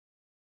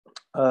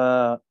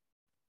 I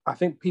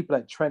think people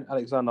like Trent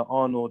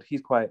Alexander-Arnold,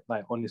 he's quite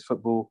like on his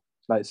football,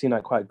 like seem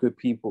like quite good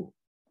people.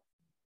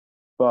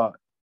 But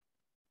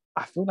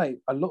I feel like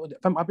a lot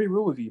of I'll be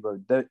real with you, bro.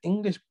 The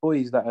English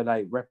boys that are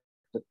like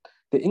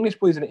the English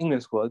boys in the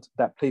England squad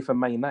that play for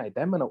Man United,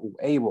 them are all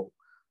able.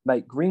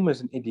 Like Green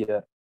was an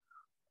idiot.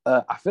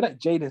 I feel like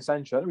Jadon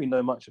Sancho, I don't really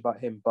know much about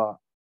him, but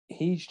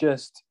he's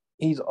overhyped.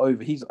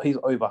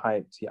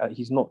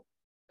 He's not,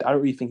 I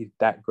don't really think he's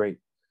that great.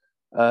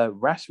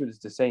 Rashford is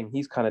the same.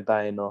 He's kind of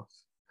dying off.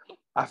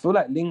 I feel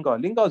like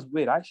Lingard's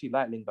weird. I actually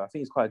like Lingard. I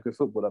think he's quite a good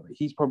footballer, but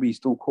he's probably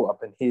still caught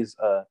up in his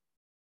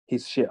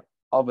shit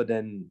other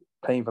than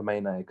playing for Man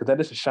United because they're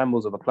just a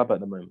shambles of a club at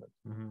the moment.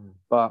 Mm-hmm.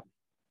 But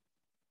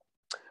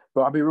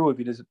I'll be real with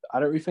you. I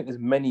don't really think there's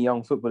many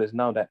young footballers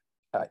now that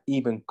are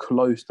even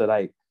close to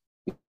like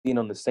being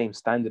on the same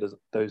standard as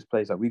those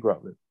players that we grew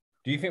up with.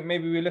 Do you think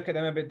maybe we look at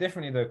them a bit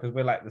differently though, because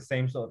we're like the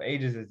same sort of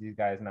ages as these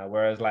guys now?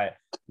 Whereas like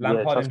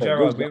Lampard and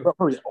Gerrard, we're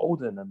probably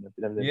older than them.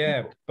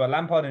 Yeah, people. but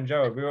Lampard and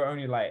Gerrard, we were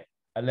only like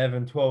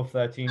 11, 12,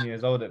 13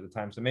 years old at the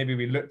time. So maybe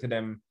we looked at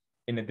them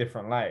in a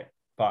different light.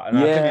 But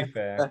to be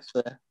fair, that's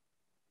fair.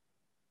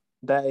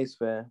 That is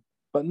fair.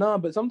 But no,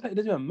 but sometimes it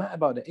doesn't even matter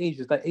about the age.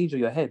 It's that age of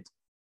your head.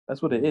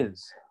 That's what it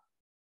is.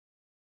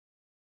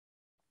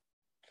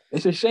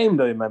 It's a shame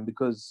though, man,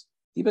 because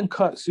even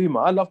Kurt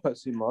Zouma, I love Kurt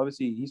Zouma.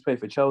 Obviously, he's played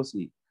for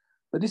Chelsea.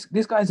 But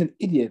this guy's an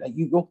idiot. Like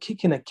you're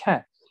kicking a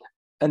cat.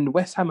 And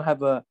West Ham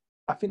have I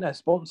think they're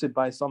sponsored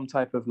by some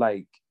type of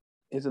like,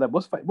 is it like,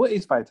 what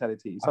is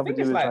Vitality? Something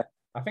to do with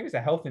I think it's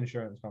a health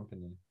insurance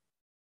company.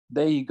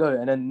 There you go.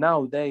 And then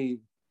now they've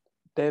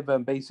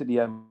basically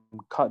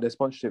cut their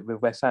sponsorship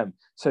with West Ham.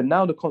 So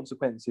now the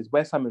consequence is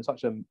West Ham in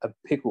such a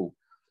pickle.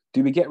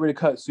 Do we get rid of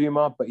Kurt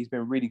Zouma, but he's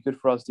been really good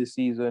for us this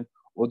season,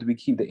 or do we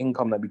keep the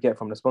income that we get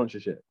from the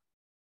sponsorship?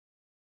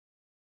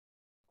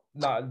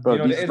 No, bro, you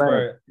know what it is,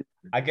 bro.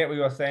 I get what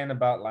you're saying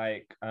about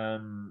like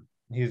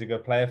he's a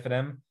good player for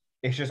them.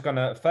 It's just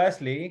gonna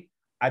firstly,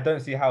 I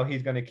don't see how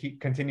he's gonna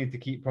continue to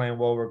keep playing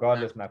well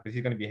regardless now because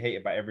he's gonna be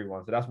hated by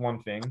everyone. So that's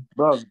one thing.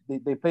 Bro,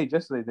 they played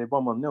yesterday, they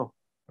won 1-0.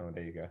 Oh,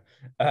 there you go.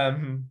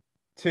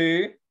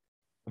 Two,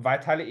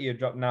 Vitality are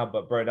dropped now,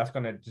 but bro, that's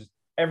gonna just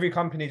every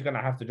company's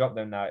gonna have to drop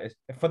them now. It's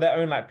for their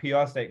own like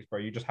PR sakes, bro.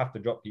 You just have to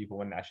drop people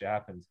when that shit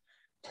happens.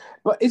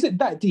 But is it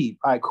that deep?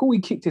 All right, cool, he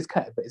kicked his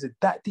cat, but is it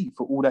that deep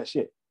for all that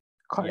shit?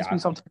 Can't it be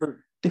some type of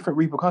different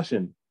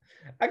repercussion?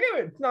 I get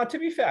it. No, to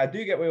be fair, I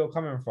do get where you're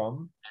coming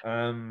from.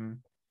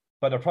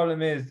 But the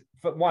problem is,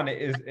 for one,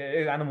 it is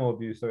animal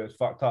abuse, so it's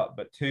fucked up.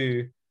 But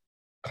two,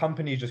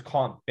 companies just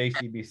can't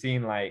basically be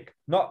seen like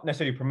not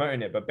necessarily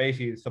promoting it, but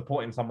basically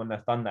supporting someone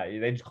that's done that.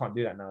 They just can't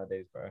do that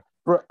nowadays, bro.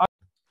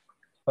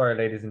 Sorry,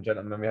 ladies and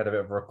gentlemen, we had a bit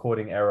of a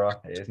recording error.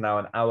 It is now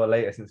an hour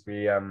later since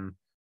we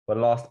were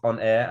last on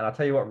air, and I'll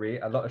tell you what, Ree,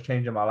 a lot has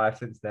changed in my life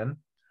since then.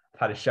 I've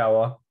had a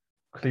shower,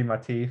 cleaned my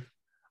teeth.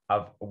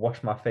 I've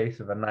washed my face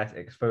with a nice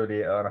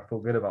exfoliator and I feel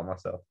good about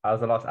myself. How's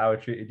the last hour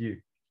treated you?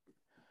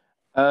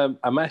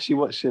 I'm actually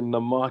watching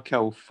the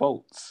Markel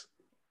Fultz.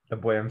 The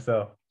boy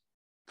himself.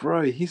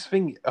 Bro, his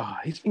thing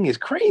is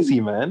crazy,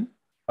 man.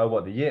 Oh,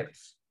 what, the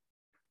yips?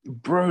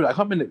 Bro, I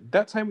can't remember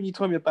that time when you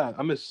told me about it.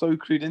 I'm just so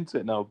clued into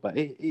it now, but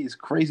it is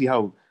crazy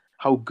how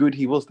good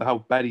he was to how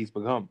bad he's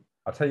become.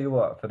 I'll tell you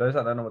what, for those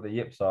that don't know what the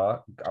yips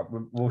are,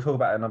 we'll talk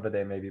about it another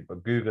day maybe,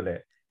 but Google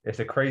it. It's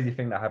a crazy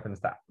thing that happens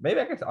to maybe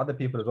I guess other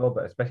people as well,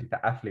 but especially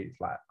to athletes,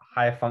 like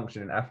high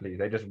functioning athletes.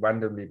 They just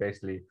randomly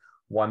basically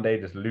one day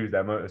just lose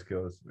their motor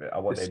skills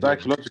at what it's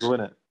psychological,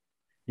 isn't it?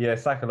 Yeah,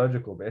 it's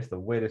psychological, but it's the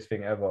weirdest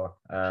thing ever.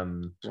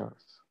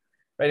 Yes.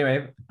 But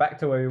anyway, back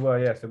to where we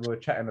were. Yeah, so we were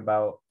chatting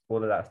about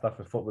all of that stuff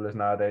with footballers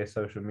nowadays,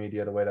 social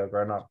media, the way they're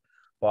growing up.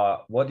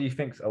 But what do you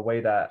think's a way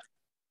that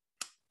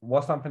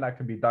what's something that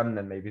could be done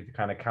then maybe to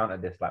kind of counter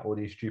this, like all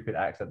these stupid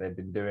acts that they've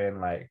been doing,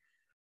 like,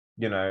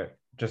 you know,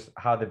 just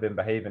how they've been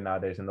behaving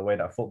nowadays and the way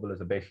that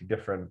footballers are basically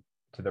different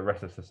to the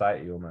rest of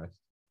society almost.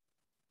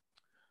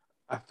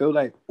 I feel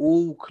like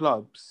all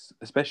clubs,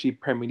 especially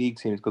Premier League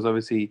teams, because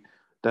obviously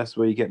that's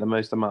where you get the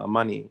most amount of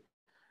money,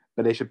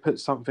 but they should put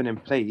something in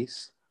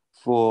place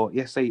for,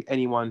 yes, say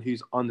anyone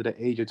who's under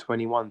the age of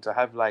 21 to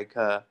have like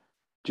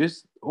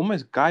just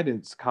almost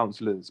guidance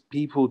counselors,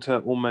 people to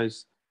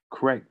almost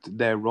correct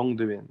their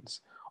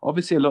wrongdoings.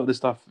 Obviously, a lot of the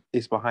stuff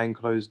is behind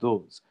closed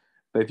doors,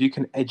 but if you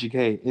can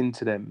educate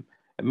into them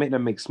and make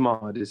them make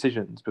smarter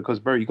decisions, because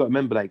bro, you got to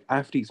remember, like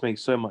athletes make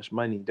so much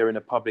money, they're in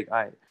the public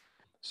eye,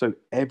 so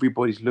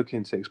everybody's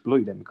looking to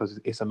exploit them because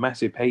it's a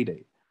massive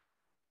payday.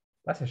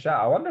 That's a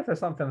shout. I wonder if there's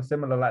something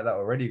similar like that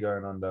already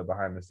going on though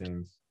behind the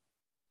scenes.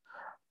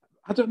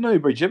 I don't know,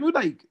 bro. Do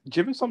you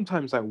ever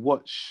sometimes like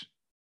watch,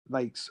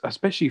 like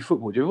especially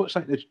football? Do you ever watch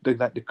like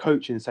the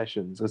coaching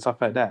sessions and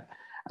stuff like that?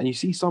 And you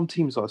see some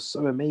teams are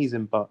so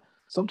amazing, but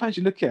sometimes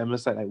you look at them and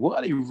it's like, what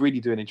are they really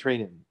doing in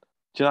training?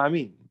 Do you know what I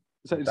mean?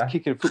 It's like just That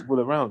kicking football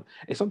around.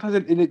 Sometimes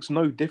it looks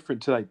no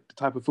different to like the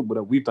type of football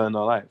that we've done in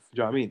our life. Do you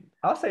know what I mean?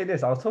 I'll say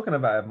this. I was talking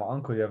about it with my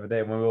uncle the other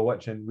day when we were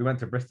watching, we went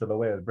to Bristol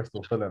away with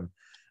Bristol Fulham.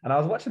 And I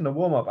was watching the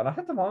warm up and I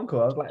said to my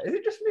uncle, I was like, is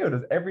it just me or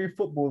does every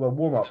footballer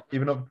warm up,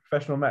 even of a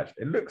professional match,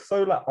 it looks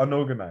so like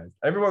unorganized?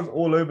 Everyone's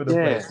all over the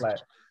Yeah. place. Like,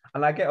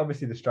 and I get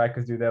obviously the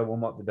strikers do their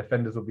warm up, the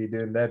defenders will be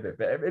doing their bit,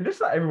 but it looks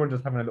like everyone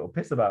just having a little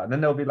piss about it. And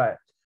then there'll be like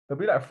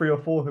three or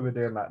four who are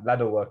doing like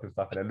ladder work and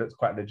stuff, and it looks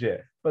quite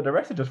legit. But the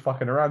rest are just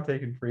fucking around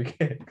taking free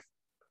kicks.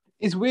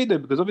 It's weird though,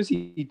 because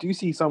obviously you do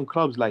see some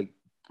clubs like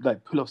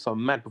pull off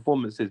some mad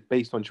performances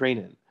based on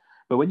training.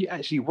 But when you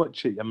actually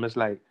watch it, I'm just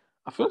like,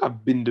 I feel like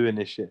I've been doing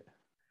this shit.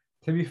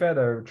 To be fair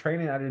though,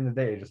 training at the end of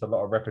the day is just a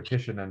lot of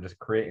repetition and just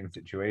creating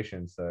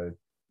situations. So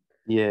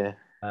Yeah.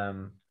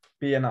 um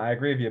but yeah, no, I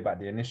agree with you about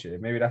the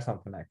initiative. Maybe that's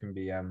something that can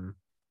be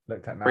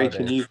looked at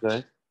Breaking nowadays. news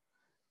though.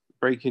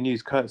 Breaking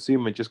news: Kurt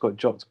Zuma just got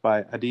dropped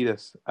by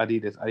Adidas.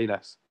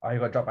 Adidas. Oh, he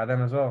got dropped by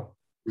them as well.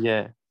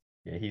 Yeah,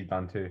 Yeah, he's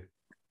done too.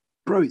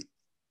 bro,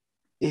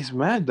 it's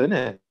mad, isn't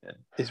it?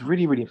 It's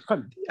really, really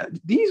fun.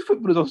 These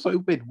footballers are so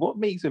weird. What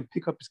makes them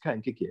pick up his cat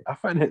and kick it? I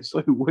find it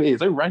so weird,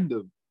 so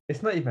random.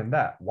 It's not even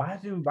that. Why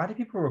do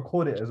people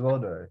record it as well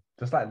though?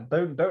 Just like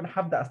don't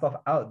have that stuff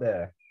out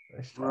there.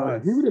 It's, Bro,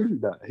 who would have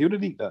leaked that? Who would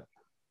have leaked that?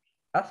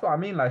 that's what I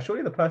mean. Like,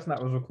 surely the person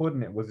that was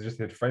recording it was just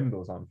his friend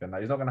or something.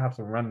 Like, he's not gonna have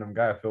some random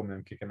guy filming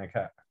him kicking a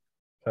cat.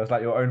 So it's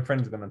like your own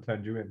friend's gonna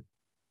turn you in.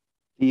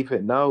 Keep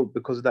it now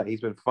because of that.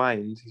 He's been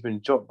fined. He's been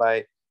dropped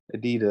by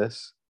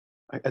Adidas.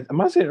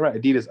 Am I saying it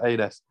right? Adidas.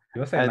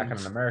 You're saying like And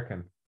an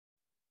American.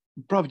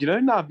 bro, you know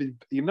now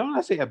when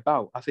I say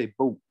about, I say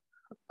boat.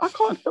 I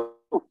can't help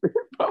it,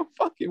 bro.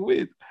 Fucking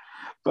weird.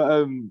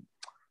 But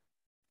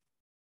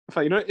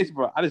you know what it is,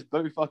 bro. I just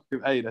don't fuck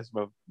with Adidas,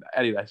 bro.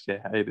 Adidas, yeah,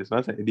 Adidas.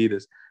 I say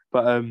Adidas.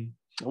 But I'm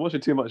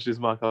watching too much of this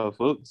Marco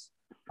folks.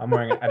 I'm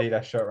wearing an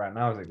Adidas shirt right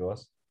now as it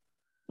goes.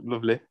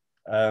 Lovely.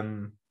 But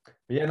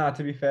yeah, no,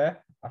 to be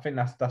fair, I think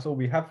that's all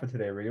we have for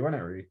today, really,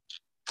 wasn't it, really?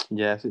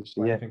 Yeah,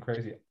 essentially, yeah. Anything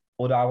crazy.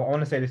 Although I want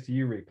to say this to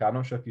you, Rick. I'm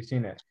not sure if you've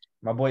seen it.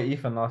 My boy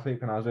Ethan last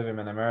week when I was with him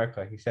in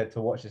America, he said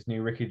to watch this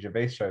new Ricky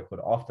Gervais show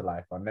called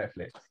Afterlife on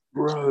Netflix.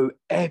 Bro,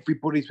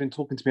 everybody's been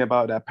talking to me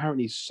about that.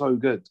 Apparently, it's so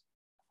good.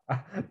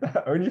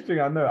 The only thing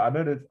I know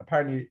that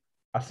apparently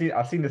I've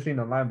seen the scene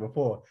online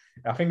before.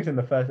 I think it's in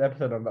the first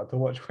episode I'm about to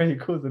watch where he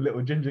calls a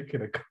little ginger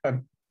kid a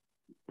cunt.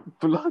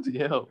 Bloody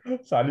hell.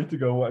 So I need to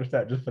go watch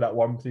that just for that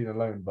one scene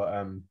alone. But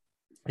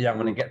yeah, I'm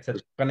gonna get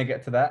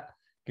to that,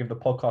 give the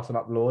podcast an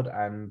upload,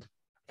 and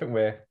I think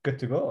we're good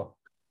to go.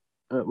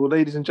 Well,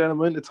 ladies and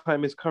gentlemen, the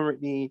time is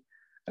currently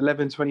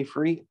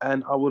 11:23,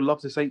 and I would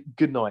love to say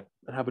good night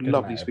and have a Good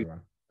lovely night, sweet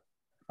everyone.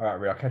 All right,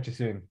 Ria, I'll catch you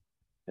soon.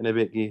 in a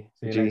bit. See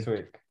you next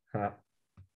week.